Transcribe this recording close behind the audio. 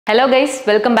Hello guys,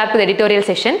 welcome back to the editorial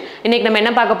session. இன்னைக்கு நம்ம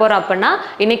என்ன பார்க்க போறோம் அப்படினா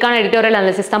இன்னைக்கான editorial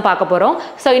analysis தான் பார்க்க போறோம்.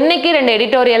 So இன்னைக்கு ரெண்டு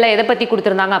editorial எதை பத்தி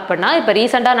கொடுத்திருந்தாங்க அப்படினா இப்ப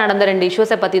ரீசன்ட்டா நடந்த ரெண்டு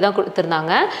issues பத்தி தான்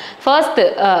கொடுத்திருந்தாங்க.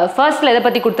 Firstல எதை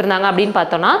பத்தி கொடுத்திருந்தாங்க அப்படினு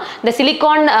பார்த்தோம்னா இந்த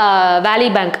Silicon Valley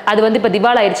Bank அது வந்து இப்ப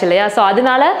திவால் ஆயிருச்சு இல்லையா? So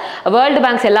அதனால world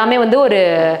banks எல்லாமே வந்து ஒரு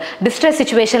distress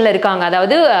situationல இருக்காங்க.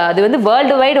 அதாவது அது வந்து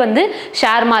world wide வந்து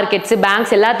share markets,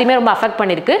 banks எல்லாத்தையுமே ரொம்ப affect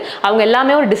பண்ணிருக்கு. அவங்க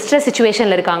எல்லாமே ஒரு distress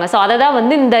situationல இருக்காங்க. So அத தான்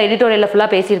வந்து இந்த editorialல ஃபுல்லா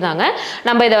பேசி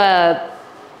நம்ம இத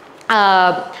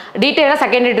டீடைலா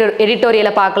செகண்ட் எடிட்டோரியல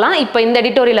பார்க்கலாம். இப்போ இந்த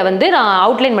எடிட்டோரியல வந்து நான்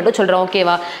அவுட்லைன் மட்டும் சொல்றேன்,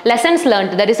 ஓகேவா? Lessons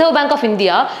learned. The Reserve Bank of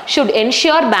India should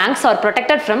ensure banks are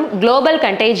protected from global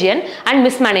contagion and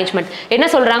mismanagement. என்ன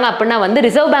சொல்றாங்க அப்படினா வந்து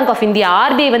Reserve Bank of India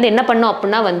RBI வந்து என்ன பண்ணும்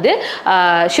அப்படினா வந்து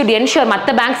should ensure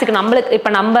மத்த பேங்க்ஸ்க்கு நம்மளுக்கு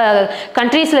இப்ப நம்ம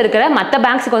கண்ட்ரீஸ்ல இருக்கிற மத்த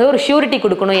பேங்க்ஸ்க்கு வந்து ஒரு ஷூரிட்டி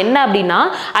கொடுக்கணும். என்ன அப்படினா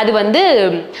அது வந்து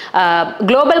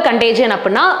குளோபல் கண்டேஜியன்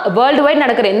அப்படினா வேர்ல்ட் வைட்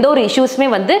நடக்கிற எந்த ஒரு இஷ்யூஸ்மே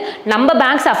வந்து நம்ம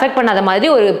பேங்க்ஸ் அஃபெக்ட் பண்ணாத மாதிரி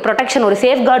ஒரு ப்ரொடெக்ஷன், ஒரு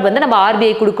சேஃப்கார்ட் வந்து நம்ம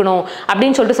RBI கொடுக்கணும்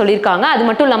அப்படின்னு சொல்லியிருக்காங்க. அது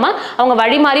மட்டும் இல்லாம அவங்க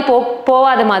வழி மாறி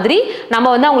போவாத மாதிரி நம்ம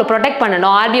வந்து அவங்களை ப்ரொடெக்ட்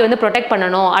பண்ணணும், RBI வந்து ப்ரொடெக்ட்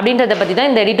பண்ணணும் அப்படின்றத பத்தி தான்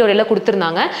இந்த எடிட்டோரியல்ல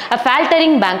கொடுத்திருந்தாங்க.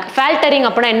 ஃபால்டரிங் பேங்க், ஃபால்டரிங்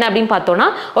அப்படின்னா என்ன அப்படின்னு பார்த்தோம்னா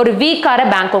ஒரு வீக்கார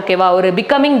பேங்க், ஓகேவா? ஒரு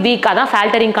பிகமிங் வீக், அதான்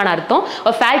ஃபால்டரிங்கான அர்த்தம்.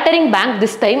 ஃபால்டரிங் bank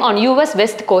this time on US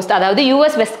west coast. அதாவது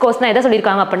US வெஸ்ட் கோஸ்ட்னா எதை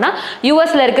சொல்லியிருக்காங்க அப்படின்னா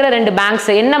USல இருக்கிற ரெண்டு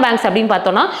பேங்க்ஸ், என்ன பேங்க்ஸ் அப்படின்னு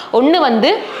பார்த்தோம்னா ஒன்னு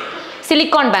வந்து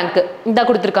சிலிகான் பேங்க் இத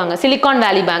கொடுத்திருக்காங்க, சிலிகான்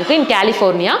வேலி பேங்க் இன்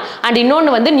கலிஃபோர்னியா, அண்ட்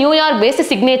இன்னொன்னு வந்து New York paste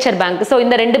signature bank. So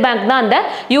இந்த ரெண்டு பேங்க் தான் அந்த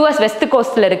US வெஸ்ட்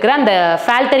கோஸ்ட்ல இருக்கிற அந்த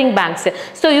ஃபால்டரிங் பேங்க்ஸ்.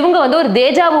 சோ இவங்க வந்து ஒரு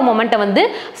தேஜாவு மொமெண்ட்டை வந்து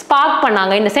ஸ்பார்க்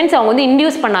பண்ணாங்க. இந்த சென்ஸ் அவங்க வந்து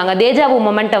இன்டியூஸ் பண்ணாங்க, தேஜாவு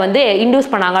மொமெண்ட்டை வந்து இன்டியூஸ்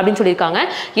பண்ணாங்க அப்படின்னு சொல்லியிருக்காங்க.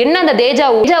 என்ன அந்த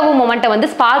தேஜாவு மொமெண்ட்டை வந்து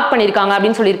ஸ்பார்க் பண்ணியிருக்காங்க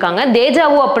அப்படின்னு சொல்லியிருக்காங்க.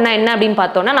 தேஜாவு அப்படின்னா என்ன அப்படின்னு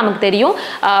பார்த்தோம்னா நமக்கு தெரியும்,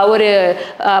 ஒரு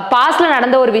பாஸ்ட்ல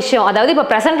நடந்த ஒரு விஷயம், அதாவது இப்போ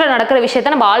பிரசன்ட்ல நடக்கிற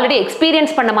விஷயத்தை நம்ம ஆல்ரெடி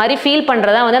எக்ஸ்பீரியன்ஸ் பண்ண மாதிரி ஃபீல்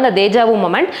பண்றதா வந்து அந்த தேஜாவு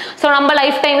மொமெண்ட். சோ நம்ம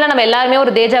லைஃப் டைம்ல நம்ம எல்லாருமே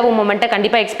ஒரு தேஜாவு மொமெண்ட்டை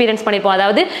கண்டிப்பா எக்ஸ்பீரியன்ஸ் பண்ணிருப்போம்.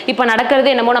 அதாவது இப்போ நடக்கிறது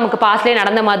என்னமோ நமக்கு பாஸ்ட்லயே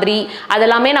நடந்த மாதிரி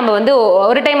அதெல்லாமே நம்ம வந்து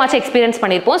ஒரு டைம் ஆச்சு எக்ஸ்பீரியன்ஸ்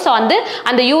பண்ணிருப்போம். சோ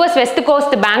அந்த US வெஸ்ட்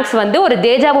கோஸ்ட் பேங்க்ஸ் வந்து ஒரு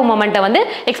தேஜாவு மொமெண்ட்டை வந்து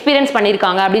எக்ஸ்பீரியன்ஸ்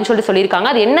பண்ணிருக்காங்க அப்படின்னு சொல்லியிருக்காங்க.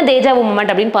 அது என்ன தேஜாவு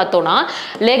மொமெண்ட் அப்படின்னு பார்த்தோம்னா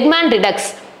லெக்மேன்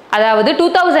ரிடக்ஸ். அதாவது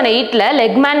 2008ல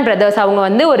லெக்மேன் பிரதர்ஸ் அவங்க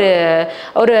வந்து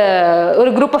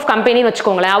ஒரு குரூப் ஆஃப் கம்பெனி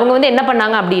வச்சுக்கோங்களேன். அவங்க வந்து என்ன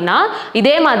பண்ணாங்க அப்படின்னா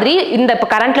இதே மாதிரி இந்த இப்போ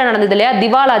கரண்ட்ல நடந்தது இல்லையா,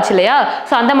 திவால் ஆச்சு இல்லையா?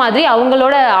 ஸோ அந்த மாதிரி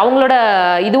அவங்களோட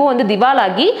இதுவும் வந்து திவால்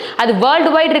ஆகி அது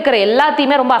வேர்ல்டு வைட் இருக்கிற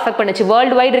எல்லாத்தையுமே ரொம்ப அஃபெக்ட் பண்ணுச்சு.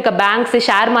 வேர்ல்டு வைட் இருக்க பேங்க்ஸ்,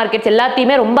 ஷேர் மார்க்கெட்ஸ்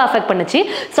எல்லாத்தையுமே ரொம்ப அஃபெக்ட் பண்ணுச்சு.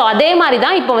 ஸோ அதே மாதிரி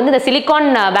தான் இப்போ வந்து இந்த சிலிகான்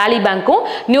வேலி பேங்க்கும்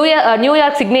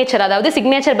நியூயார்க் சிக்னேச்சர், அதாவது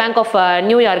சிக்னேச்சர் பேங்க் ஆஃப்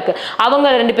நியூயார்க்,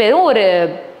 அவங்க ரெண்டு பேரும் ஒரு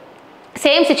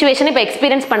சேம் சிச்சுவேஷன் இப்போ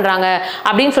எக்ஸ்பீரியன்ஸ் பண்றாங்க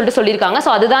அப்படின்னு சொல்லியிருக்காங்க. ஸோ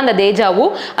அதுதான் அந்த deja vu.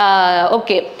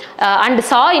 Okay, and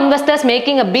saw investors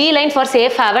making a B line for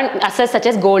safe heaven assess such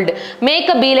as gold. Make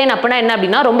a B line அப்படின்னா என்ன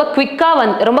அப்படின்னா ரொம்ப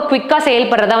குவிக்கா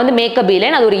செயல்படுறதா வந்து மேக் அ பி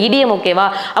லைன். அது ஒரு இடியம், ஓகேவா?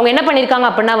 அவங்க என்ன பண்ணியிருக்காங்க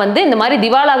அப்படின்னா வந்து இந்த மாதிரி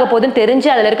திவால் ஆக போதுன்னு தெரிஞ்சு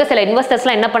அதில் இருக்க சில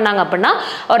இன்வெஸ்டர்ஸ்லாம் என்ன பண்ணாங்க அப்படின்னா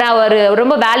ஒரு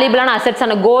ரொம்ப வேல்யூபிளான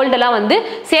அசெட்ஸான கோல்டு எல்லாம் வந்து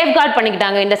சேஃப் கார்ட்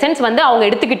பண்ணிக்கிட்டாங்க. இந்த சென்ஸ் வந்து அவங்க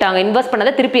எடுத்துக்கிட்டாங்க, இன்வெஸ்ட்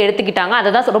பண்ணதை திருப்பி எடுத்துக்கிட்டாங்க.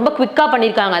 அதை தான் ரொம்ப குவிக்கா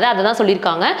பண்ணியிருக்காங்க, அதை தான்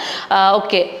சொல்லியிருக்காங்க.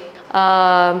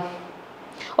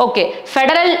 Okay,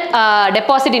 federal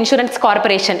deposit insurance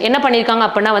corporation என்ன பண்ணியிருக்காங்க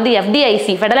அப்படின்னா வந்து FDIC,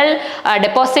 federal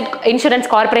deposit insurance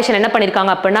corporation என்ன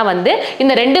பண்ணியிருக்காங்க அப்படின்னா வந்து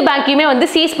இந்த ரெண்டு பேங்க்கையுமே வந்து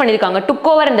சீஸ் பண்ணியிருக்காங்க. டுக்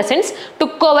ஓவர் இந்த சென்ஸ்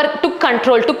டுக்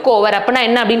ஓவர் அப்படின்னா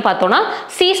என்ன அப்படின்னு பார்த்தோம்னா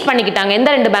சீஸ் பண்ணிக்கிட்டாங்க. எந்த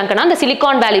ரெண்டு பேங்க்னா அந்த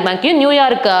சிலிகான் வேலி பேங்க்கையும்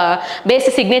நியூயார்க்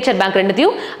பேஸ்ட் சிக்னேச்சர் பேங்க்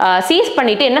ரெண்டுத்தையும் சீஸ்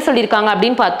பண்ணிட்டு என்ன சொல்லியிருக்காங்க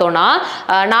அப்படின்னு பார்த்தோம்னா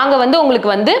நாங்க வந்து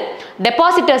உங்களுக்கு வந்து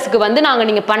டெபாசிட்டர்ஸ்க்கு வந்து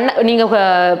நீங்க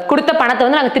கொடுத்த பணத்தை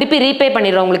வந்து நாங்க திருப்பி ரீபே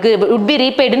பண்ணிடுறோம், உங்களுக்கு would be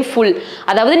repaid in full.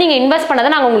 அதாவது நீங்க இன்வெஸ்ட் பண்ணதை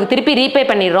நாங்க உங்களுக்கு திருப்பி ரீபே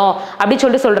பண்ணிடுறோம்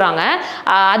அப்படின்னு சொல்றாங்க.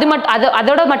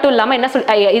 அதோட மட்டும் இல்லாம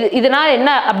இதனால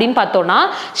என்ன அப்படின்னு பார்த்தோம்னா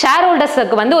ஷேர்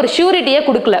ஹோல்டர்ஸ்க்கு வந்து ஒரு ஷூரிட்டியே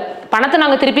கொடுக்கல. பணத்தை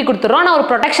நாங்க திருப்பி கொடுத்துறோம், ஆனா ஒரு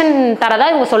ப்ரொடெக்ஷன் தரதா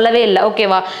இவங்க சொல்லவே இல்லை,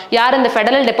 ஓகேவா? யார்? இந்த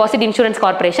ஃபெடரல் டெபாசிட் இன்சூரன்ஸ்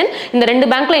கார்பரேஷன். இந்த ரெண்டு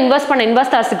பேங்க்ல இன்வெஸ்ட் பண்ண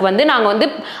இன்வெஸ்டர்ஸ்க்கு வந்து நாங்க வந்து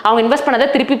அவங்க இன்வெஸ்ட் பண்ணதை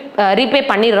திருப்பி ரீபே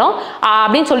பண்ணிடுறோம்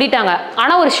அப்படின்னு சொல்லிட்டாங்க.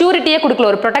 ஆனா ஒரு ஷூரிட்டியே கொடுக்கல,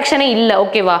 ஒரு ப்ரொடெக்ஷனே இல்லை,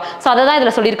 ஓகேவா? ஸோ அதை தான்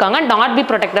இதுல சொல்லியிருக்காங்க, not be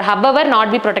protected, however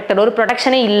not be protected, ஒரு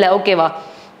ப்ரொடெக்ஷனே இல்லை, ஓகேவா?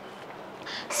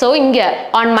 ஸோ இங்கே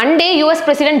on Monday US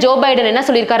president Joe Biden என்ன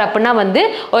சொல்லியிருக்காரு அப்படின்னா வந்து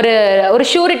ஒரு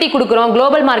ஷூரிட்டி கொடுக்குறோம்,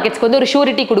 குளோபல் மார்க்கெட்ஸ்க்கு வந்து ஒரு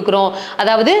ஷூரிட்டி கொடுக்குறோம்.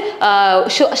 அதாவது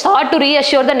sought to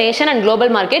reassure the nation and global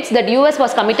markets that US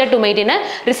was committed to maintain a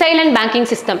resilient banking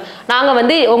system. நாங்கள்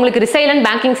வந்து உங்களுக்கு resilient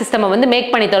banking system வந்து மேக்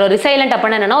பண்ணி தரோம். resilient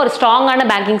அப்படின்னா என்னன்னா ஒரு ஸ்ட்ராங்கான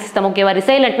பேங்கிங் சிஸ்டம், ஓகேவா?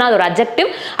 resilient அது ஒரு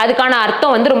அட்ஜெக்டிவ், அதுக்கான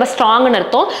அர்த்தம் வந்து ரொம்ப ஸ்ட்ராங்னு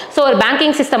அர்த்தம். ஸோ ஒரு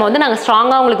பேங்கிங் சிஸ்டம் வந்து நாங்கள்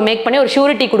ஸ்ட்ராங்காக உங்களுக்கு மேக் பண்ணி ஒரு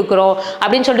ஷூரிட்டி கொடுக்குறோம்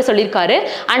அப்படின்னு சொல்லியிருக்காரு.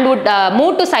 And would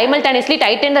move to simultaneously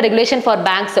tighten Titan the regulation for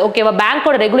banks. ஓகேவா,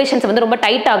 பேங்கோட ரெகுலேஷன்ஸ் வந்து ரொம்ப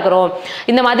டைட் ஆக்குறோம்,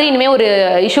 இந்த மாதிரி இனிமேல் ஒரு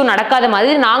இஷ்யூ நடக்காத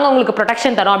மாதிரி நாங்கள் உங்களுக்கு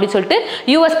ப்ரொடெக்ஷன் தரோம் அப்படின்னு சொல்லிட்டு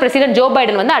யூஎஸ் பிரசிடென்ட் ஜோ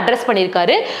பைடன் வந்து அட்ரஸ்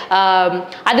பண்ணியிருக்காரு.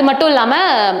 அது மட்டும்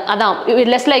இல்லாமல் அதான்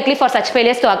less likely for such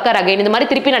failures to occur again, இந்த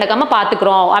மாதிரி திருப்பி நடக்காமல்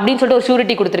பார்த்துக்கிறோம் அப்படின்னு சொல்லிட்டு ஒரு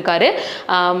ஷூரிட்டி கொடுத்துருக்காரு.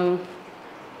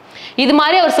 இது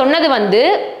மாதிரி அவர் சொன்னது வந்து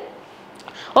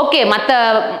ஓகே,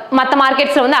 மற்ற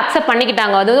மார்க்கெட்ஸில் வந்து அக்செப்ட்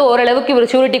பண்ணிக்கிட்டாங்க. அது வந்து ஓரளவுக்கு இவர்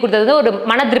ஷூரிட்டி கொடுத்தது ஒரு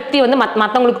மன திருப்தி வந்து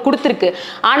மற்றவங்களுக்கு கொடுத்துருக்கு.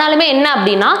 ஆனாலுமே என்ன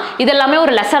அப்படின்னா இதெல்லாமே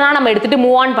ஒரு லெசனாக நம்ம எடுத்துகிட்டு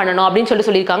மூவ் ஆன் பண்ணணும் அப்படின்னு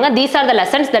சொல்லியிருக்காங்க. These are the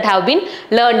lessons that have been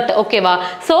learnt. ஓகேவா,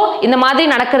 ஸோ இந்த மாதிரி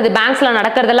நடக்கிறது பேங்க்ஸில்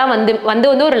நடக்கிறதெல்லாம்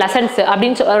வந்து ஒரு லெசன்ஸ்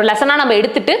அப்படின்னு ஒரு லெசனாக நம்ம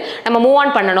எடுத்துட்டு நம்ம மூவ்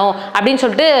ஆன் பண்ணணும் அப்படின்னு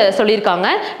சொல்லியிருக்காங்க.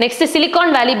 நெக்ஸ்ட்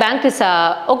சிலிகான் வேலி பேங்க் இஸ்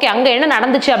ஓகே, அங்கே என்ன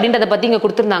நடந்துச்சு அப்படின்றத பற்றி இங்கே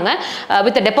கொடுத்துருந்தாங்க.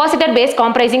 With depositor base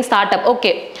காம்ப்ரைசிங் start up.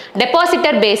 Okay,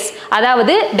 depositor base,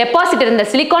 அதாவது டெபாசிட்டர் இந்த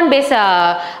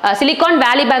சிலிகான்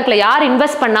வேலி பேங்க்ல யார்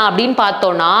இன்வெஸ்ட் பண்ணா அப்படின்னு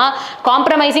பார்த்தோம்னா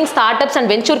compromising start ups and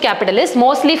venture capitalist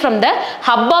mostly from the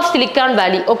hub of silicon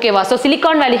வேலி. ஓகேவா, ஸோ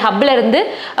சிலிகான் வேலி ஹப்ல இருந்து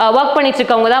ஒர்க் பண்ணிட்டு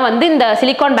இருக்கவங்க தான் வந்து இந்த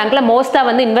சிலிகான் பேங்க்ல மோஸ்டா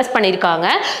வந்து இன்வெஸ்ட் பண்ணியிருக்காங்க.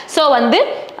 ஸோ வந்து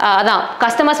அதான்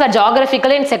customers R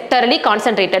geographically and செக்டரலி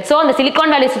concentrated. So அந்த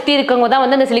சிலிகான் வேலி சுற்றி இருக்கவங்க தான்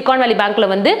வந்து அந்த சிலிகான் வேலி பேங்க்ல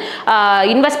வந்து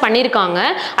இன்வெஸ்ட் பண்ணியிருக்காங்க.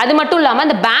 அது மட்டும் இல்லாமல்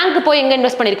அந்த பேங்க் போய் எங்கே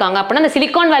இன்வெஸ்ட் பண்ணியிருக்காங்க அப்படின்னா அந்த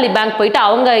சிலிகான் வேலி பேங்க் போயிட்டு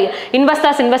அவங்க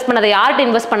இன்வெஸ்டர்ஸ் இன்வெஸ்ட் பண்ணதை யார்கிட்ட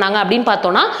இன்வெஸ்ட் பண்ணாங்க அப்படின்னு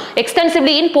பார்த்தோம்னா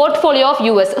extensively in portfolio of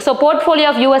US. So portfolio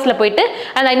of யூஎஸ்ல போயிட்டு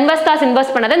அந்த இன்வெஸ்டர்ஸ்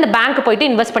இன்வெஸ்ட் பண்ணதை இந்த பேங்க் போயிட்டு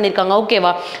இன்வெஸ்ட் பண்ணியிருக்காங்க.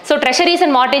 ஓகேவா, so treasuries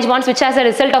and mortgage bonds which has a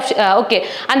result of okay,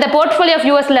 அந்த போர்ட்ஃபோலியோ ஆஃப்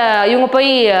யூஎஸ்ல இவங்க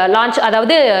போய் லான்ச்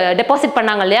அதாவது டெபாசிட்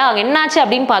பண்ணாங்க இல்லையா, அங்கே என்னாச்சு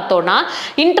அப்படின்னு பார்த்தோம்னா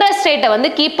இன்ட்ரெஸ்ட் ரேட்டை வந்து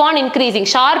keep on increasing,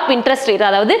 sharp interest rate,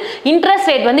 அதாவது இன்ட்ரெஸ்ட்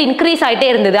ரேட் வந்து இன்க்ரீஸ் ஆகிட்டே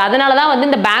இருந்தது. அதனால தான் வந்து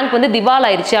இந்த பேங்க் வந்து திவால்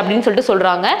ஆயிடுச்சு அப்படின்னு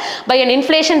சொல்றாங்க. By an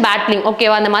inflation battling.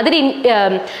 ஓகேவா, அந்த மாதிரி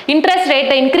இன்ட்ரெஸ்ட்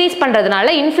ரேட்டை இன்க்ரீஸ் பண்றதுனால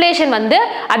இன்ஃப்ளேஷன் வந்து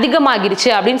அதிகமாகிருச்சு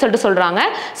அப்படின்னு சொல்றாங்க.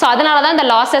 ஸோ அதனால தான் இந்த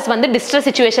லாசஸ் வந்து டிஸ்ட்ரெஸ்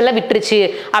சிச்சுவேஷன்ல விட்டுருச்சு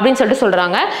அப்படின்னு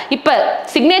சொல்றாங்க. இப்போ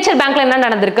சிக்னேச்சர் பேங்க்ல என்ன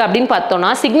நடந்திருக்கு அப்படின்னு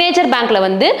பார்த்தோம்னா சிக்னேச்சர் பேங்க்ல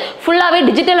வந்து ஃபுல்லாவே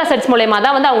டிஜிட்டல் அசெட்ஸ் மூலமா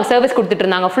தான் வந்து அவங்க சர்வீஸ் கொடுத்துட்டு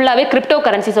இருந்தாங்க. ஃபுல்லாவே கிரிப்டோ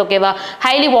கரன்சிஸ். ஓகேவா,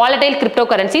 highly volatile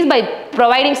cryptocurrencies by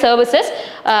providing services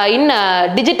in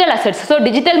digital assets. So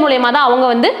digital மூலமா தான் அவங்க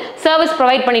வந்து சர்வீஸ்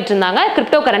ப்ரொவைட் பண்ணிட்டு இருந்தாங்க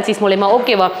கிரிப்டோ கரன்சிஸ் மூலமா.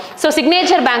 ஓகேவா, ஸோ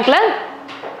சிக்னேச்சர் பேங்க்ல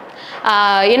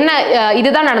என்ன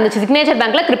இதுதான் நடந்துச்சு. சிக்னேச்சர்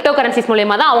பேங்க்ல கிரிப்டோ கரன்சிஸ்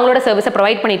மூலமா தான் அவங்களோட சர்வீஸை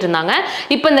ப்ரொவைட் பண்ணிட்டு இருந்தாங்க.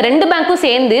 இப்போ இந்த ரெண்டு பேங்க்கும்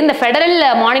சேர்ந்து இந்த ஃபெடரல்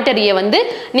மானிட்டரியை வந்து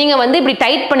நீங்க வந்து இப்படி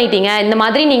டைட் பண்ணிட்டீங்க, இந்த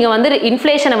மாதிரி நீங்க வந்து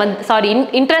இன்ஃப்ளேஷனை வந்து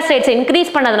இன்ட்ரெஸ்ட் ரேட்ஸை இன்க்ரீஸ்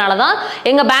பண்ணதுனால தான்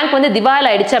எங்க பேங்க் வந்து திவால்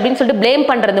ஆயிடுச்சு அப்படின்னு சொல்லிட்டு பிளேம்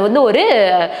பண்றது வந்து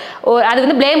அது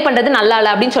வந்து பிளேம் பண்றது நல்லா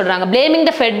இல்லை அப்படின்னு சொல்றாங்க. Blaming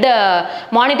the fed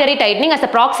monetary tightening as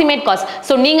a proximate cos.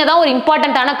 So நீங்க தான் ஒரு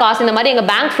இம்பார்ட்டன்டான காஸ், இந்த மாதிரி எங்க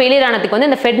பேங்க் ஃபெயிலியர் ஆனதுக்கு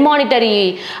வந்து இந்த ஃபெட் மானிட்டரி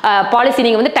பாலிசி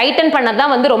நீங்க வந்து டைட்டன்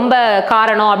பண்ணதான் வந்து ரொம்ப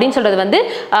காரணம் அப்படின்னு சொல்றது வந்து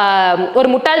ஒரு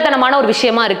முட்டாள்தனமான ஒரு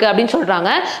விஷயமா இருக்கு அப்படின்னு சொல்றாங்க.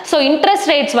 So interest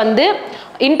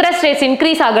rates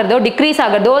increase ஆகிறதோ degrees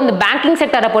ஆகிறதோ இந்த பேங்கிங்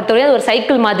செக்டரை பொறுத்தவரை ஒரு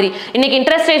சைக்கிள் மாதிரி. இன்னைக்கு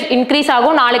இன்ட்ரெஸ்ட் ரேட் இன்க்ரீஸ்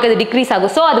ஆகும், நாளைக்கு அது டிக்ரீஸ்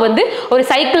ஆகும். ஸோ அது வந்து ஒரு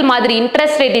சைக்கிள் மாதிரி.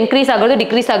 Interest rate increase ஆகிறதோ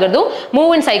degrees ஆகிறதோ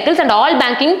move in cycles and all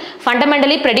banking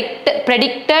fundamentally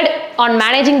predicted on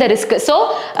managing the risk. So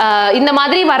இந்த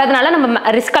மாதிரி வரதுனால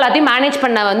நம்ம ரிஸ்க் எல்லாத்தையும்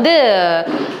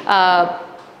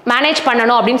மேனேஜ்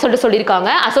பண்ணணும் அப்படின்னு சொல்லியிருக்காங்க.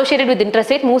 Associated with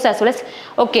interest rate moves as well as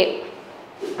okay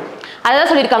அதான்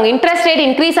சொல்லியிருக்காங்க. Interest rate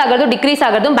increase ஆகிறதும் degrees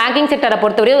ஆகிறதும் banking செக்டரை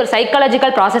பொறுத்தவரை ஒரு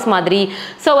சைக்காலஜிக்கல் ப்ராசஸ் மாதிரி.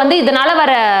 ஸோ வந்து இதனால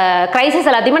வர கிரைசிஸ்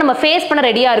எல்லாத்தையுமே நம்ம ஃபேஸ் பண்ண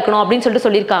ரெடியாக இருக்கணும் அப்படின்னு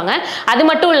சொல்லியிருக்காங்க. அது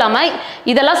மட்டும் இல்லாமல்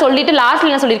இதெல்லாம் சொல்லிட்டு லாஸ்ட்ல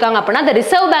என்ன சொல்லியிருக்காங்க அப்படின்னா the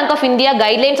Reserve Bank of India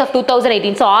guidelines of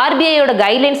 2018. So ஆர்பிஐயோட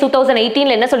guidelines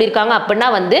 2018 என்ன சொல்லியிருக்காங்க அப்படின்னா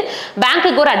வந்து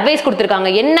பேங்க்குக்கு ஒரு அட்வைஸ்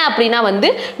கொடுத்துருக்காங்க. என்ன அப்படின்னா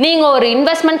வந்து நீங்க ஒரு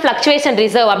இன்வெஸ்ட்மெண்ட் ஃபிளக்சுவேஷன்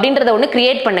ரிசர்வ் அப்படின்றத ஒன்று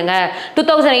கிரியேட் பண்ணுங்க.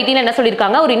 2018 என்ன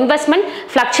சொல்லியிருக்காங்க, ஒரு இன்வெஸ்ட்மெண்ட்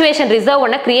ஃபிளக்சுவேஷன் ரிசர்வ்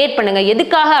ஒன்று கிரியேட் பண்ணுங்க.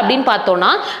 எதுக்காக அப்படின்னு பார்த்தோம்னா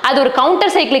அது ஒரு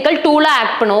கவுண்டர் சைக்கிளிக்கல் டூலா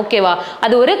ஆக்ட் பண்ணும். ஓகேவா,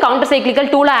 அது ஒரு கவுண்டர் சைக்கிளிக்கல்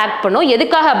டூலா ஆக்ட் பண்ணும்.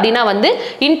 எதுக்காக அப்படின்னா வந்து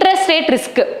இன்ட்ரெஸ்ட் ரேட்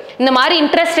ரிஸ்க், இந்த மாதிரி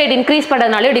இன்ட்ரெஸ்ட் ரேட் இன்க்ரீஸ்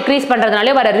பண்றதுனாலயோ டிக்ரீஸ்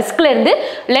பண்றதுனாலயோ வர ரிஸ்க்ல இருந்து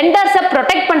லெண்டர்ஸை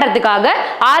ப்ரொடெக்ட் பண்றதுக்காக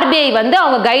ஆர்பிஐ வந்து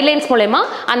அவங்க கைட்லைன்ஸ் மூலமா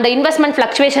அந்த இன்வெஸ்ட்மெண்ட்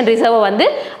ஃபிளக்சுவேஷன் ரிசர்வ் வந்து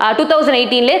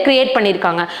 2018 கிரியேட்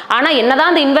பண்ணியிருக்காங்க. ஆனா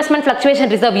என்னதான் அந்த இன்வெஸ்ட்மெண்ட்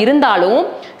ஃபிளக்சுவேஷன் ரிசர்வ் இருந்தாலும்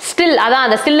ஸ்டில் அதான்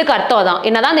அந்த ஸ்டில்லுக்கு அர்த்தம் தான்.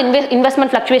 என்னதான் அந்த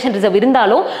இன்வெஸ்ட்மெண்ட் ஃபிளக்சுவேஷன் ரிசர்வ்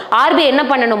இருந்தாலும் ஆர்பிஐ என்ன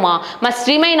பண்ணணுமா, மஸ்ட்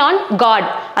ரிமைன் ஆன்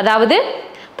கார்ட், அதாவது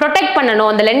ப்ரொடெக்ட் பண்ணணும்,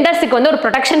 அந்த லெண்டர்ஸுக்கு வந்து ஒரு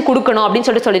ப்ரொடெக்ஷன் கொடுக்கணும்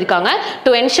அப்படின்னு சொல்லியிருக்காங்க.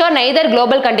 To ensure neither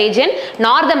global contagion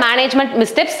நார் the management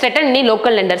mistakes threaten any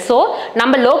local lender. So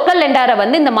நம்ம லோக்கல் லெண்டரை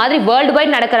வந்து இந்த மாதிரி வேர்ல்டு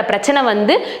வைட் நடக்கிற பிரச்சனை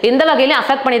வந்து எந்த வகையிலும்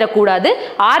அஃபெக்ட் பண்ணிடக்கூடாது.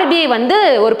 ஆர்பிஐ வந்து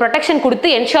ஒரு ப்ரொடெக்ஷன் கொடுத்து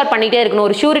என்ஷூர் பண்ணிட்டே இருக்கணும்,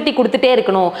 ஒரு ஷூரிட்டி கொடுத்துட்டே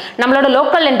இருக்கணும், நம்மளோட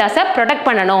லோக்கல் லெண்டர்ஸை ப்ரொடெக்ட்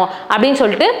பண்ணணும் அப்படின்னு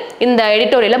சொல்லிட்டு இந்த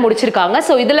எடிட்டோரியலை முடிச்சிருக்காங்க.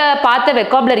 ஸோ இதில் பார்த்த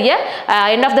வெக்காபுலரியை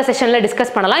எண்ட் ஆஃப் த செஷனில்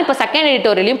டிஸ்கஸ் பண்ணலாம். இப்போ செகண்ட்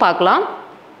எடிட்டோரியலையும் பார்க்கலாம்.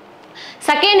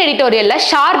 Second editorial,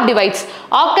 sharp divides.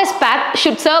 AUKUS pact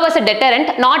should serve as a deterrent,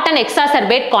 not an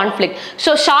exacerbate conflict.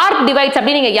 So sharp divides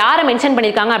அப்படி நீங்க யாரை மென்ஷன்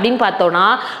பண்ணிருக்காங்க அப்படின்னு பார்த்தோம்னா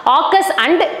AUKUS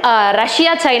and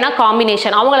Russia China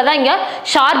combination அவங்கள தான் இங்க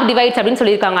ஷார்ப் டிவைட்ஸ் அப்படின்னு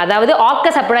சொல்லியிருக்காங்க. அதாவது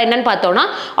AUKUS அப்படின்னா என்னன்னு பார்த்தோம்னா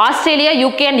ஆஸ்திரேலியா,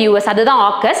 யூகே அண்ட் யூஎஸ், அதுதான்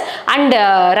AUKUS, and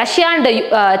Russia and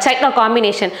China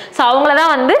combination. So அவங்கள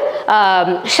தான் வந்து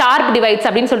ஷார்ப் டிவைட்ஸ்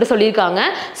அப்படின்னு சொல்லிட்டு சொல்லியிருக்காங்க.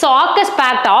 ஸோ AUKUS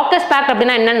pact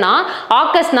அப்படின்னா என்னன்னா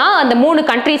AUKUSனா அந்த 3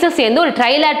 கண்ட்ரீஸும் சேர்ந்து ஒரு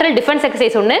ட்ரைலேட்டரல் டிஃபென்ஸ்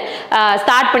எக்ஸசைஸ் ஒன்று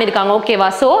ஸ்டார்ட் பண்ணிருக்காங்க. ஓகேவா?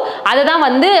 ஸோ அதுதான்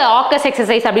வந்து AUKUS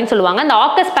எக்ஸசைஸ் அப்படின்னு சொல்லுவாங்க. அந்த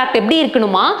AUKUS pact எப்படி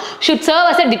இருக்கணுமா? should serve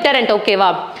as a deterrent.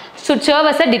 ஓகேவா? should serve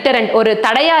as a deterrent, ஒரு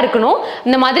தடையா இருக்கணும்.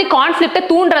 இந்த மாதிரி கான்ஃப்ளிக்ட்டை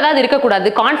தூண்டுறதா அது இருக்கக்கூடாது,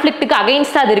 கான்ஃப்ளிக்ட்டுக்கு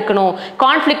அகைன்ஸ்டா அது இருக்கணும்,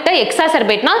 கான்ஃப்ளிக்ட்டை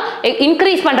எக்ஸாசர்பேட்னா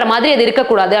இன்க்ரீஸ் பண்ற மாதிரி அது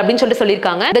இருக்கக்கூடாது அப்படின்னு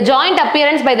சொல்லியிருக்காங்க. the joint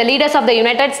appearance by the leaders of the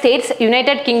United States,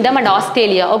 United Kingdom and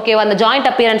Australia. ஓகேவா? அந்த ஜாயிண்ட்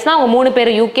அப்பியரன்ஸ்னா அவங்க 3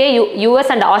 பேர் யூகே,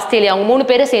 யூஎஸ் அண்ட் ஆஸ்திரேலியா, அவங்க 3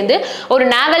 பேரும் சேர்ந்து ஒரு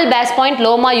naval base point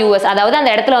Loma US, அதாவது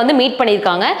அந்த இடத்துல வந்து மீட்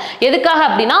பண்ணியிருக்காங்க. எதுக்காக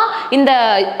அப்படின்னா இந்த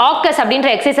AUKUS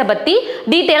அப்படின்ற எக்ஸசைஸை பத்தி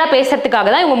டீட்டெயிலா பேசுறதுக்காக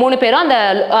தான் இவங்க 3 பேரும் அந்த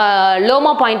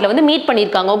லோமா பாயிண்ட்ல வந்து மீட்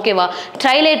பண்ணிருக்காங்க. ஓகேவா?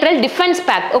 ட்ரைலேட்டரல் டிஃபென்ஸ்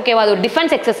பேக்ட். ஓகேவா? அது ஒரு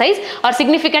defence exercise R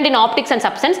significant in optics and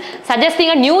substance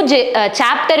suggesting a new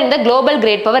chapter in the global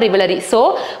great power rivalry. So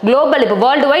global இப்போ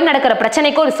வேர்ல்டு வைட் நடக்கிற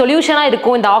பிரச்சனைக்கு ஒரு சொல்யூஷனா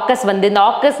இருக்கும் இந்த AUKUS வந்து, இந்த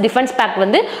AUKUS டிஃபென்ஸ் பேக்ட்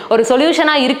வந்து ஒரு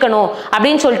சொல்யூஷனா இருக்கணும்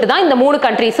அப்படின்னு சொல்லிட்டு தான் இந்த 3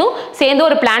 கண்ட்ரீஸும் சேர்ந்து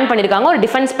ஒரு பிளான் பண்ணிருக்காங்க, ஒரு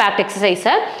defence fact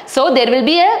எக்ஸசைஸை. So there will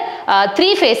be 3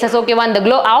 phases. ஓகேவா? இந்த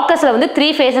AUKUSல வந்து 3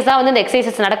 phases-ஆ வந்து இந்த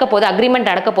எக்ஸசைசஸ் நடக்க போகுது, அக்ரிமெண்ட்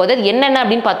நடக்க போகுது. என்னென்ன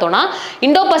அப்படின்னு பார்த்தோம்னா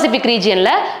இண்டோ பசிபிக்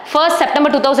ரீஜியன்ல 1st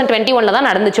செப்டம்பர் 2021 தான்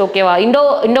நடந்துச்சு. ஓகேவா?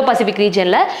 இண்டோ பசிபிக்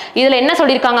ரீஜியன்ல இதுல என்ன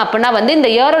சொல்லியிருக்காங்க அப்படின்னா வந்து இந்த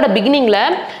இயரோட பிகினிங்ல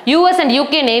யூஎஸ் அண்ட்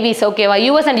யூகே நேவிஸ், ஓகேவா,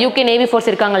 US and UK navy force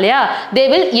இருக்காங்க இல்லையா, they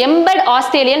will embed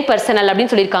Australian personal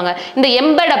அப்படின்னு சொல்லியிருக்காங்க. இந்த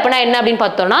எம்பெட் அப்படின்னா என்ன அப்படின்னு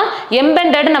பார்த்தோம்னா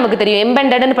எம்பெண்டட் நமக்கு தெரியும்,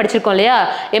 எம்பெண்டட்னு படிச்சிருக்கோம் இல்லையா,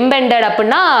 எம்பெண்டட்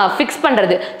அப்படின்னா ஃபிக்ஸ்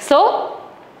பண்றது. So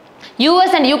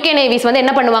US and UK navies வந்து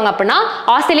என்ன பண்ணுவாங்க அப்படின்னா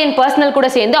ஆஸ்திரேலியன் பர்சனல் கூட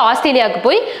சேர்ந்து ஆஸ்திரேலியாவுக்கு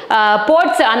போய்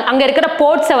போர்ட்ஸ், அங்கே இருக்கிற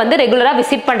போர்ட்ஸை வந்து ரெகுலராக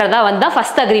விசிட் பண்ணுறதா வந்து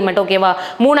ஃபர்ஸ்ட் அக்ரிமெண்ட். ஓகேவா?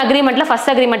 3 அக்ரிமெண்ட்ல ஃபர்ஸ்ட்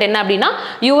அக்ரிமெண்ட் என்ன அப்படின்னா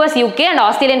US, UK and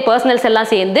Australian personals எல்லாம்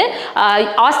சேர்ந்து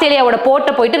ஆஸ்திரேலியாவோட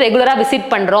போர்ட்டை போயிட்டு ரெகுலராக விசிட்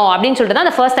பண்ணுறோம் அப்படின்னு சொல்லிட்டு தான்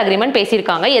அந்த ஃபர்ஸ்ட் அக்ரிமெண்ட்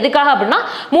பேசியிருக்காங்க. எதுக்காக அப்படின்னா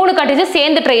 3 கண்ட்ரீஸும்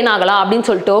சேர்ந்து ட்ரெயின் ஆகலாம் அப்படின்னு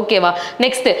சொல்லிட்டு. ஓகேவா?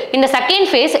 நெக்ஸ்ட் இந்த second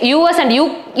phase US and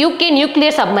UK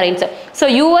nuclear submarines. So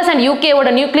US and யூகேவோட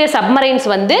nuclear submarines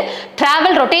வந்து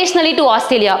டிராவல் ரொட்டேஷனலி டு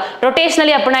ஆஸ்திரேலியா.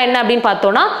 ரொட்டேஷனலி அப்படின்னா என்ன அப்படின்னு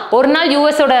பார்த்தோம்னா ஒரு நாள்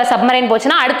யூஎஸோட சப்மரைன்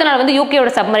போச்சுன்னா அடுத்த நாள் வந்து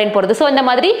யூகேயோட சப்மரைன் போகிறது. ஸோ இந்த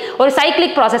மாதிரி ஒரு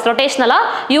cyclic process, ரொட்டேஷனலா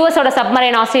யூஎஸோட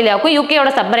submarine ஆஸ்திரேலியாவுக்கும்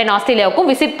யூகேயோட submarine ஆஸ்திரேலியாவுக்கும்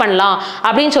visit பண்ணலாம்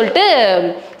அப்படின்னு சொல்லிட்டு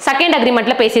செகண்ட்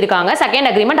அக்ரிமெண்ட்ல பேசியிருக்காங்க. செகண்ட்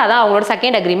அக்ரிமெண்ட் அதான் அவங்களோட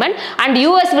second agreement. And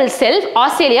US will sell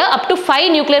Australia up to 5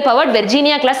 nuclear powered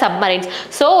Virginia class submarines.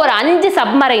 So ஒரு 5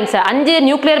 சப்மரைன்ஸ், 5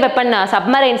 நியூக்ளியர் வெப்பன்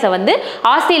சப்மரைன்ஸை வந்து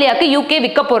ஆஸ்திரேலியாவுக்கு யூகே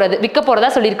விற்க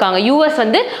போறதா சொல்லியிருக்காங்க. யூஎஸ்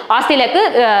வந்து ஆஸ்திரேலியாவுக்கு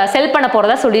செல் பண்ண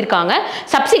போறதா சொல்லியிருக்காங்க.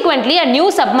 சப்சிக்வென்ட்லி a new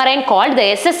submarine called the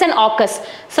SSN AUKUS.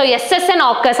 So SSN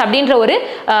AUKUS அப்படின்ற ஒரு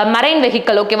மரைன்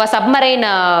வெஹிக்கல், ஓகேவா,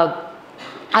 சப்மரைன்,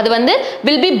 அது வந்து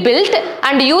will be built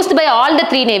and used by all the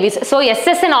 3 navies. So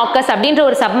SSN AUKUS அப்படின்ற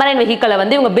ஒரு சப்மரைன் வெஹிக்கலை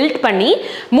வந்து இவங்க பில்ட் பண்ணி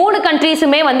 3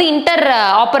 கண்ட்ரீஸுமே வந்து இன்டர்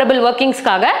ஆப்பரபிள்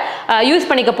ஒர்க்கிங்ஸ்க்காக யூஸ்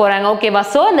பண்ணிக்க போறாங்க. ஓகேவா?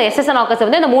 ஸோ இந்த SSN AUKUS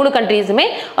வந்து இந்த 3 கண்ட்ரீஸுமே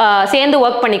சேர்ந்து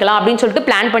ஒர்க் பண்ணிக்கலாம் அப்படின்னு சொல்லிட்டு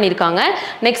பிளான் பண்ணியிருக்காங்க.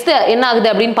 நெக்ஸ்ட் என்ன ஆகுது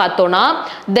அப்படின்னு பார்த்தோம்னா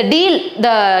the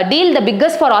deal the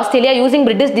biggest for Australia using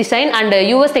British design and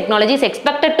US technology is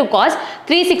expected to cost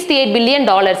 $368 billion.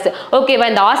 ஓகேவா?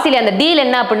 இந்த ஆஸ்திரேலியா அந்த டீல்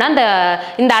என்ன அப்படின்னா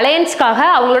இந்த அலையன்ஸ்க்காக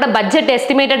அவங்களோட பட்ஜெட்,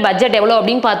 எஸ்டிமேட்டட் பட்ஜெட் எவ்வளவு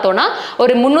அப்படின்னு பார்த்தோம்னா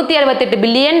ஒரு $368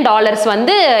 பில்லியன்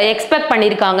வந்து எக்ஸ்பெக்ட்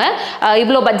பண்ணியிருக்காங்க.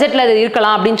 இவ்வளோ பட்ஜெட்ல அது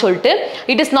இருக்கலாம் அப்படின்னு சொல்லிட்டு.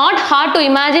 It is not hard to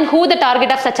imagine who the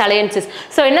target of such alliances.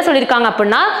 So என்ன சொல்லியிருக்காங்க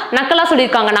அப்படின்னா நக்கலா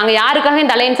சொல்லியிருக்காங்க, நாங்கள் யாருக்காக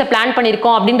இந்த அலையன்ஸை பிளான்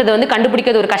பண்ணியிருக்கோம் அப்படின்றது வந்து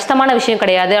கண்டுபிடிக்கிறது ஒரு கஷ்டமான விஷயம்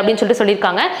கிடையாது அப்படின்னு சொல்லிட்டு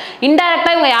சொல்லியிருக்காங்க.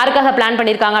 இன்டைரக்டா இவங்க யாருக்காக பிளான்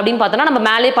பண்ணியிருக்காங்க அப்படின்னு பார்த்தோம்னா நம்ம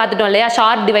மேலே பார்த்துட்டோம் இல்லையா,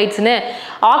 ஷார்ப் டிவைட்ஸ்னு.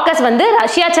 AUKUS வந்து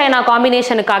ரஷ்யா சைனா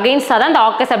காம்பினேஷனுக்கு அகைன்ஸ்டா தான் இந்த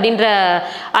AUKUS அப்படின்ற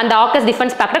அந்த AUKUS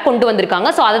டிஃபென்ஸ் பேக்டை கொண்டு வந்திருக்காங்க.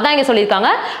 ஸோ அதை தான் இங்கே சொல்லியிருக்காங்க.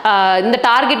 இந்த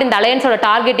டார்கெட், இந்த அலையன்ஸோட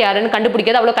டார்கெட் யாருன்னு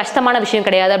கண்டுபிடிக்கிறது அவ்வளோ கஷ்டமான விஷயம்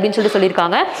கிடையாது அப்படின்னு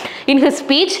சொல்லியிருக்காங்க. In his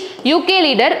speech UK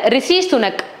leader Rishi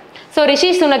Sunak, so Rishi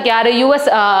Sunak யார்,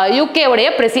 யூகே உடைய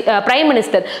பிரைம்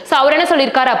மினிஸ்டர். ஸோ அவர் என்ன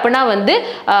சொல்லியிருக்காரு அப்படின்னா வந்து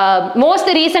most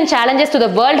recent challenges to the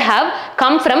world have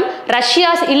come from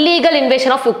Russia's illegal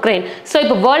invasion of Ukraine. So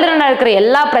இப்போ வேர்ல்டில் இருக்கிற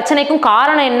எல்லா பிரச்சனைக்கும்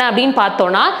காரணம் என்ன அப்படின்னு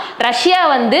பார்த்தோம்னா ரஷ்யா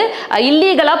வந்து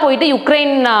இல்லீகலாக போயிட்டு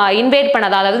யுக்ரைன் இன்வேட்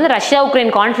பண்ணதா, அதாவது ரஷ்யா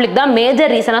உக்ரைன் கான்ஃப்ளிக் தான்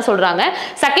மேஜர் ரீசனாக சொல்கிறாங்க.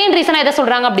 செகண்ட் ரீசனாக எதை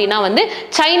சொல்கிறாங்க அப்படின்னா வந்து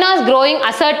சைனாஸ் க்ரோயிங்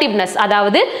அசர்ட்டிவ்னஸ்,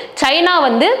 அதாவது சைனா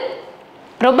வந்து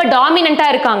ரொம்ப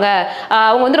டாமினண்ட்டாக இருக்காங்க,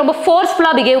 அவங்க வந்து ரொம்ப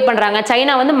ஃபோர்ஸ்ஃபுல்லாக பிஹேவ் பண்ணுறாங்க,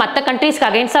 சைனா வந்து மற்ற கண்ட்ரீஸ்க்கு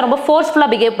அகைன்ஸ்டாக ரொம்ப ஃபோர்ஸ்ஃபுல்லாக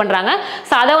பிஹேவ் பண்ணுறாங்க.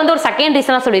 ஸோ அதை வந்து ஒரு செகண்ட்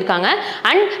ரீசனாக சொல்லியிருக்காங்க.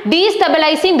 And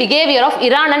டீஸ்டபிளைசிங் behaviour of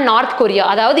Iran and north Korea,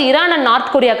 அதாவது Iran and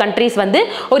north Korea countries வந்து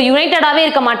ஒரு யுனைட்டடாகவே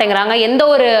இருக்க மாட்டேங்கிறாங்க, எந்த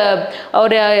ஒரு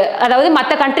அதாவது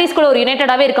மற்ற கண்ட்ரீஸ் கூட ஒரு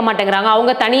யுனைட்டடாகவே இருக்க மாட்டேங்கிறாங்க,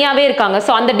 அவங்க தனியாகவே இருக்காங்க.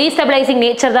 ஸோ அந்த டீஸ்டபிளைசிங்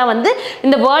நேச்சர் தான் வந்து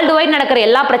இந்த வேர்ல்டு வைட் நடக்கிற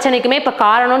எல்லா பிரச்சனைக்குமே இப்போ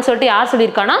காரணம்னு சொல்லிட்டு யார்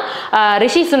சொல்லியிருக்காங்கன்னா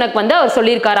ரிஷி சுனக் வந்து அவர்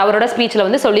சொல்லியிருக்காரு, அவரோட ஸ்பீச்சில்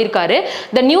வந்து சொல்லியிருக்காரு.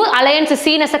 The new alliance is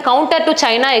seen as a counter to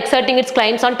China exerting its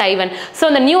claims on Taiwan. So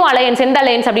the new alliance, எந்த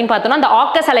alliance அப்படின்னு பார்த்தோம்னா அந்த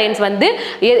AUKUS alliance வந்து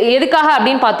எதுக்காக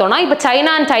அப்படின்னு பார்த்தோம்னா இப்போ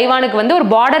சைனா அண்ட் டைவானுக்கு வந்து ஒரு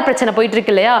பார்டர் பிரச்சனை போயிட்டு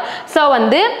இருக்கு இல்லையா. ஸோ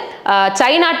வந்து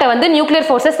சைனாட்ட வந்து நியூக்ளியர்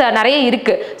ஃபோர்ஸஸ் நிறைய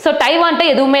இருக்கு. ஸோ டைவான்ட்ட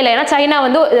எதுவுமே இல்லை, ஏன்னா சைனா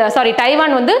வந்து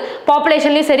டைவான் வந்து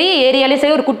பாப்புலேஷன்லையும் சரி ஏரியாலையும்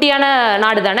சரி ஒரு குட்டியான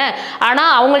நாடு தானே,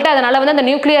 ஆனால் அவங்கள்ட்ட அதனால வந்து அந்த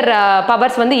நியூக்ளியர்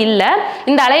பவர்ஸ் வந்து இல்லை.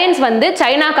 இந்த அலையன்ஸ் வந்து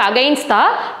சைனாக்கு அகைன்ஸ்டா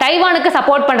டைவானுக்கு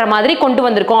சப்போர்ட் பண்ற மாதிரி கொண்டு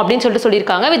வந்திருக்கோம் அப்படின்னு சொல்லிட்டு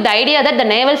சொல்லியிருக்காங்க. With idea that the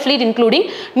naval fleet including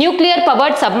nuclear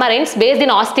powered submarines based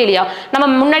in Australia. நம்ம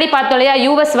முன்னாடி பார்த்தோம் இல்லையா,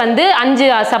 யூஎஸ் வந்து 5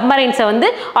 சப்மரைன்ஸை வந்து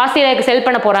ஆஸ்திரேலியாவுக்கு செல்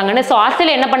பண்ண போறாங்கன்னு. ஸோ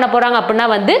ஆஸ்திரேலியா என்ன பண்ண போறாங்க அப்படின்னா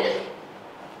வந்து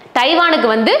டைவானுக்கு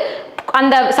வந்து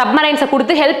அந்த சப்மரைன்ஸை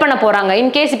கொடுத்து ஹெல்ப் பண்ண போறாங்க.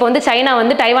 இன்கேஸ் இப்போ வந்து சைனா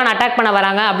வந்து டைவான் அட்டாக் பண்ண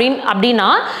வராங்க அப்படின்னா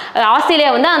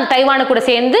ஆஸ்திரேலியா வந்து அந்த டைவானு கூட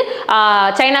சேர்ந்து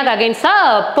சைனாக்கு அகைன்ஸ்டா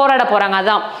போராட போறாங்க.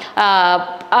 அதான்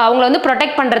அவங்களை வந்து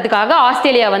ப்ரொடெக்ட் பண்றதுக்காக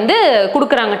ஆஸ்திரேலியா வந்து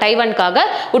கொடுக்குறாங்க டைவானுக்காக.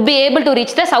 would be able to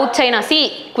reach the South China Sea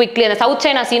quickly. அந்த சவுத்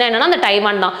சைனா சீனா என்னன்னா அந்த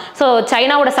டைவான் தான். ஸோ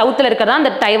சைனாவோட சவுத்தில் இருக்கிறதா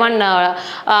அந்த டைவான்,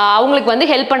 அவங்களுக்கு வந்து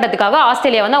ஹெல்ப் பண்றதுக்காக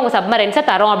ஆஸ்திரேலியா வந்து அவங்க சப்மரைன்ஸை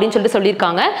தரோம் அப்படின்னு சொல்லிட்டு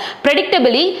சொல்லியிருக்காங்க.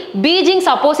 Predictably, Beijing's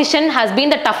opposition has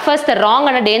been the toughest, the wrong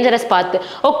and a dangerous path.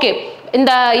 Okay,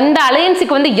 இந்த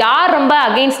அலையன்ஸுக்கு வந்து யார் ரொம்ப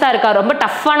அகைன்ஸ்டா இருக்கா, ரொம்ப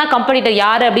டஃப்பான காம்படிட்டர்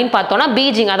யார் அப்படின்னு பார்த்தோம்னா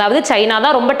பீஜிங், அதாவது சைனா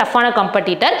தான் ரொம்ப டஃப்பான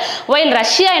காம்படிட்டர். வைல்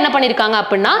ரஷ்யா என்ன பண்ணியிருக்காங்க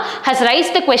அப்படின்னா has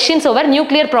raise the questions over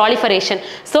nuclear proliferation.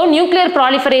 So nuclear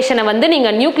ப்ராலிஃபரேஷனை வந்து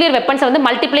நீங்கள் நியூக்ளியர் வெப்பன்ஸை வந்து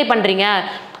மல்டிப்ளை பண்ணுறீங்க,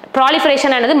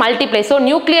 ப்ராலிஃபரேஷன் ஆனது மல்டிப்ளை, ஸோ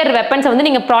நியூக்ளியர் வெப்பன்ஸை வந்து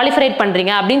நீங்கள் ப்ராலிஃபரேட்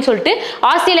பண்ணுறீங்க அப்படின்னு சொல்லிட்டு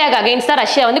ஆஸ்திரேலியாவுக்கு அகைன்ஸ்டாக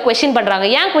ரஷ்யா வந்து கொஸ்டின் பண்ணுறாங்க.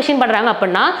 ஏன் கொஸ்டின் பண்ணுறாங்க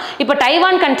அப்படின்னா இப்போ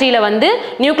டைவான் கண்ட்ரியில் வந்து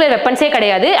நியூக்ளியர் வெப்பன்ஸே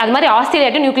கிடையாது, அது மாதிரி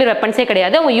ஆஸ்திரேலியாவுக்கு நியூக்ளியர் வெப்பன்ஸே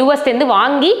கிடையாது, அவங்க யூஎஸ்லேருந்து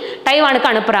வாங்கி டைவானுக்கு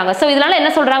அனுப்புகிறாங்க. ஸோ இதனால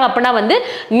என்ன சொல்கிறாங்க அப்படின்னா வந்து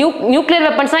நியூக்ளியர்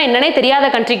வெப்பன்ஸ்லாம் என்னன்னே தெரியாத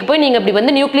கண்ட்ரிக்கு போய் நீங்கள் இப்படி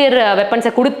வந்து நியூக்ளியர்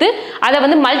வெப்பன்ஸை கொடுத்து அதை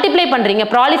வந்து மல்டிப்ளை பண்ணுறீங்க,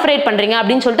 ப்ராலிஃபரேட் பண்ணுறீங்க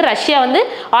அப்படின்னு சொல்லிட்டு ரஷ்யா வந்து